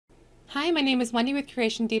Hi, my name is Wendy with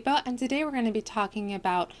Creation Depot, and today we're going to be talking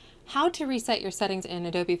about how to reset your settings in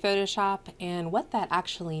Adobe Photoshop and what that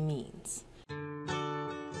actually means.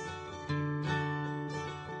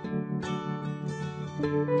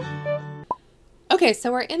 Okay,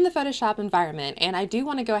 so we're in the Photoshop environment, and I do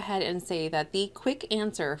want to go ahead and say that the quick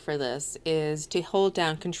answer for this is to hold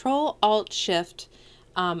down Control Alt Shift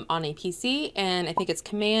on a PC, and I think it's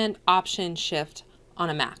Command Option Shift on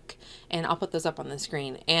a Mac. And I'll put those up on the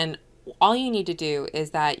screen. And all you need to do is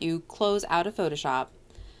that you close out of Photoshop.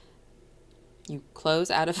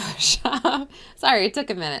 Sorry, it took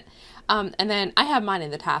a minute. And then I have mine in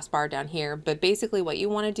the taskbar down here, but basically what you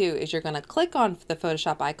want to do is you're going to click on the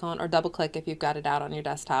Photoshop icon or double click if you've got it out on your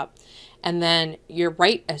desktop. And then you're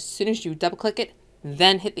right as soon as you double click it,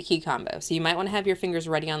 then hit the key combo. So you might want to have your fingers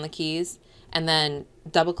ready on the keys and then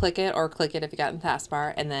double click it or click it if you got in the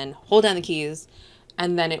taskbar and then hold down the keys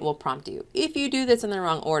and then it will prompt you. If you do this in the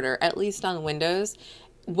wrong order, at least on Windows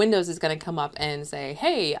is going to come up and say,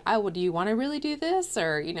 hey, do you want to really do this?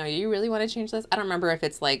 Or, you really want to change this? I don't remember if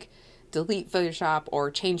it's like delete Photoshop or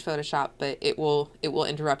change Photoshop, but it will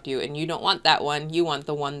interrupt you, and you don't want that one. You want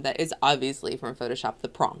the one that is obviously from Photoshop, the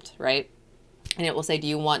prompt, right? And it will say, do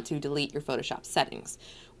you want to delete your Photoshop settings?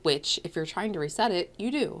 Which, if you're trying to reset it, you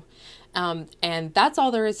do. And that's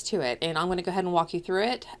all there is to it. And I'm going to go ahead and walk you through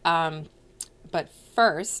it. But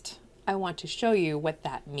first, I want to show you what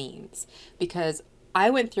that means, because I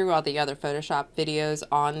went through all the other Photoshop videos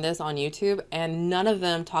on this on YouTube, and none of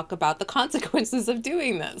them talk about the consequences of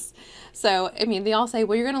doing this. So, I mean, they all say,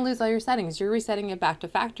 well, you're going to lose all your settings. You're resetting it back to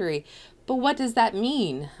factory. But what does that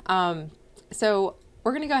mean? So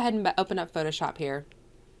we're going to go ahead and open up Photoshop here,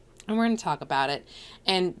 and we're going to talk about it.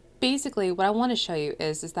 And basically what I want to show you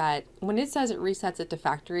is that when it says it resets it to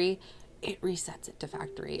factory, it resets it to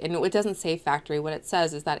factory. And it doesn't say factory. What it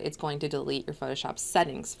says is that it's going to delete your Photoshop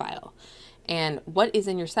settings file. And what is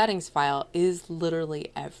in your settings file is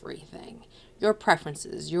literally everything. Your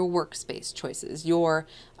preferences, your workspace choices, your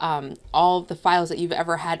all the files that you've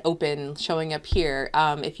ever had open showing up here.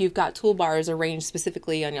 If you've got toolbars arranged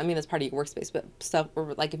specifically on, I mean, that's part of your workspace, but stuff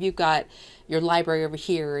like if you've got your library over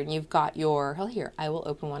here and you've got your, oh, here, I will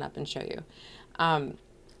open one up and show you.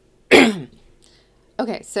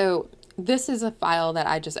 Okay, so this is a file that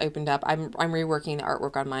I just opened up. I'm reworking the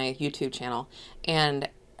artwork on my YouTube channel, and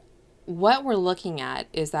what we're looking at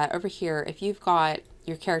is that over here, if you've got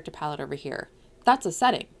your character palette over here, that's a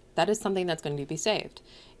setting. That is something that's going to be saved.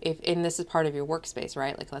 And this is part of your workspace,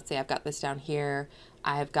 right? Like, let's say I've got this down here.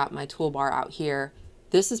 I've got my toolbar out here.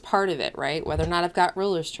 This is part of it, right? Whether or not I've got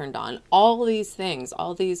rulers turned on, all these things,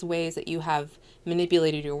 all these ways that you have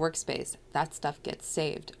manipulated your workspace, that stuff gets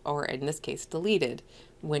saved, or in this case, deleted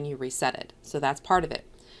when you reset it. So that's part of it.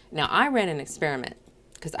 Now, I ran an experiment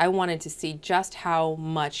because I wanted to see just how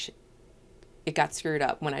much it got screwed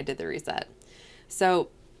up when I did the reset. So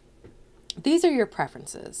these are your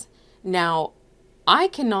preferences. Now, I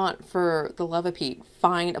cannot, for the love of Pete,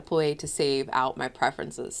 find a way to save out my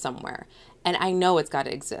preferences somewhere. And I know it's got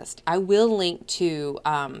to exist. I will link to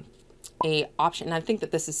a option, and I think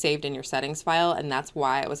that this is saved in your settings file, and that's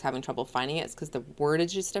why I was having trouble finding it. It's because the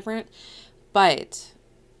wordage is different. But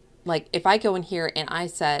like if I go in here and I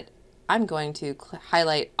set, I'm going to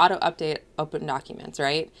highlight auto update open documents,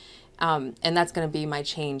 right? And that's going to be my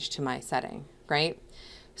change to my setting, right?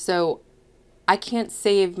 So I can't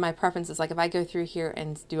save my preferences. Like if I go through here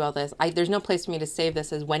and do all this, there's no place for me to save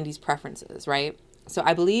this as Wendy's preferences, right? So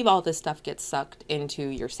I believe all this stuff gets sucked into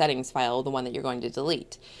your settings file, the one that you're going to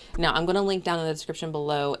delete. Now I'm going to link down in the description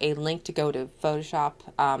below a link to go to Photoshop,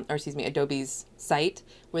 Adobe's site,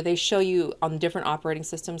 where they show you on different operating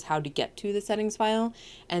systems how to get to the settings file.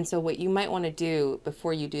 And so what you might want to do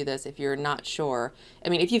before you do this, if you're not sure, I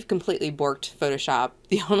mean, if you've completely borked Photoshop,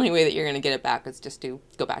 the only way that you're going to get it back is just to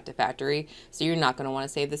go back to factory. So you're not going to want to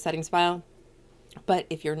save the settings file. But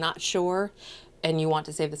if you're not sure, and you want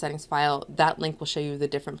to save the settings file, that link will show you the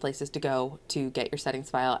different places to go to get your settings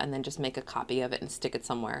file, and then just make a copy of it and stick it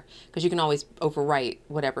somewhere, because you can always overwrite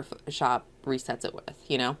whatever Photoshop resets it with,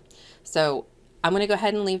 you know? So I'm going to go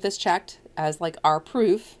ahead and leave this checked as like our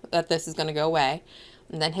proof that this is going to go away,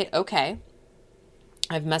 and then hit OK.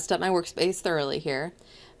 I've messed up my workspace thoroughly here.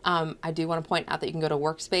 I do want to point out that you can go to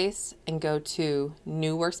Workspace and go to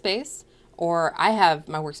New Workspace, or I have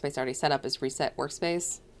my workspace already set up as Reset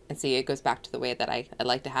Workspace. And see, it goes back to the way that I'd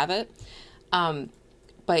like to have it.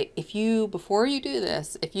 But before you do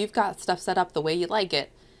this, if you've got stuff set up the way you like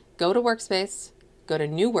it, go to Workspace, go to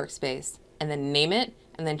New Workspace, and then name it,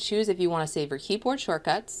 and then choose if you want to save your keyboard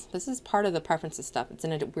shortcuts. This is part of the preferences stuff. It's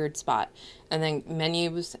in a weird spot. And then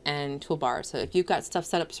menus and toolbars. So if you've got stuff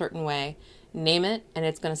set up a certain way, name it, and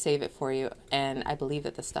it's going to save it for you. And I believe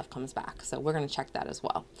that this stuff comes back. So we're going to check that as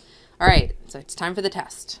well. All right, so it's time for the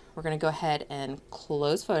test. We're going to go ahead and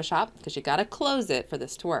close Photoshop because you got to close it for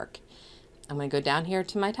this to work. I'm going to go down here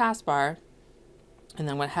to my taskbar, and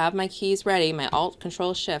then I'm going to have my keys ready, my Alt,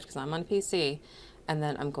 Control, Shift, because I'm on PC, and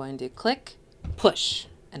then I'm going to click, push,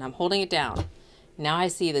 and I'm holding it down. Now I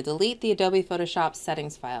see the delete the Adobe Photoshop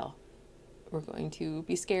settings file. We're going to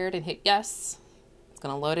be scared and hit yes. It's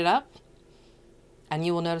going to load it up, and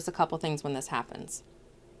you will notice a couple things when this happens,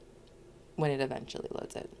 when it eventually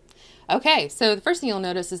loads it. Okay, so the first thing you'll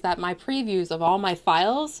notice is that my previews of all my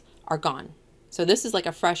files are gone. So this is like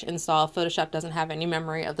a fresh install. Photoshop doesn't have any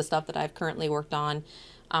memory of the stuff that I've currently worked on.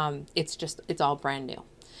 It's all brand new.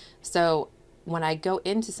 So when I go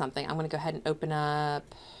into something, I'm going to go ahead and open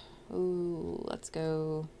up, let's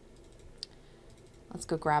go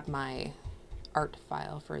grab my art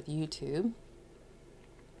file for the YouTube.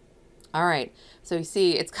 All right, so you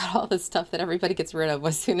see it's got all this stuff that everybody gets rid of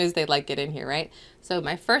as soon as they get in here, right? So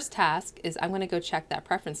my first task is I'm going to go check that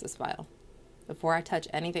preferences file before I touch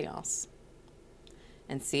anything else.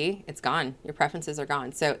 And see, it's gone. Your preferences are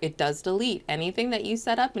gone. So it does delete anything that you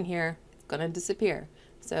set up in here. It's going to disappear.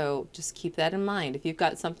 So just keep that in mind. If you've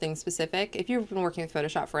got something specific, if you've been working with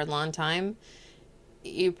Photoshop for a long time,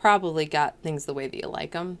 you probably got things the way that you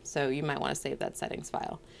like them. So you might want to save that settings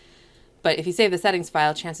file. But if you save the settings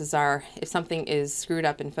file, chances are if something is screwed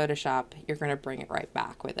up in Photoshop, you're going to bring it right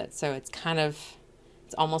back with it. So it's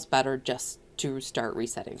almost better just to start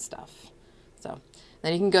resetting stuff. So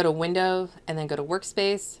then you can go to Window and then go to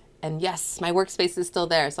Workspace. And yes, my workspace is still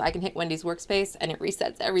there. So I can hit Wendy's workspace and it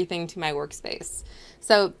resets everything to my workspace.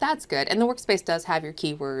 So that's good. And the workspace does have your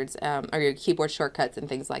keywords or your keyboard shortcuts and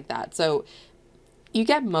things like that. So you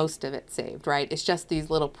get most of it saved, right? It's just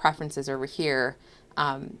these little preferences over here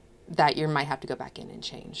that you might have to go back in and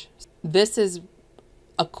change. This is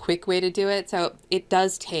a quick way to do it. So it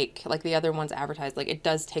does take, like the other ones advertised, it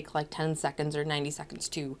does take 10 seconds or 90 seconds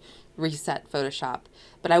to reset Photoshop.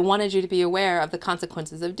 But I wanted you to be aware of the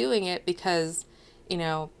consequences of doing it because, you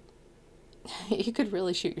know, you could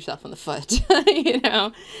really shoot yourself in the foot, you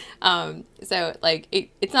know? So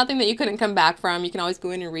it's nothing that you couldn't come back from. You can always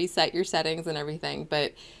go in and reset your settings and everything.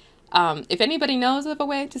 But if anybody knows of a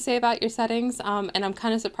way to save out your settings, and I'm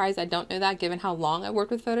kind of surprised I don't know that given how long I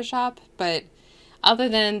worked with Photoshop, but other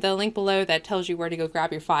than the link below that tells you where to go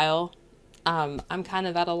grab your file, I'm kind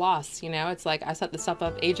of at a loss, you know? It's like I set this stuff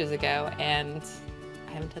up ages ago and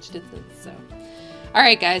I haven't touched it since, so. All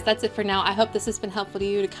right, guys, that's it for now. I hope this has been helpful to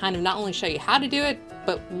you to kind of not only show you how to do it,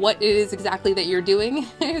 but what it is exactly that you're doing.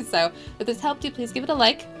 So if this helped you, please give it a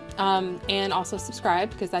like. And also subscribe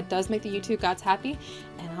because that does make the YouTube gods happy.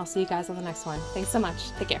 And I'll see you guys on the next one. Thanks so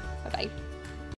much. Take care. Bye-bye.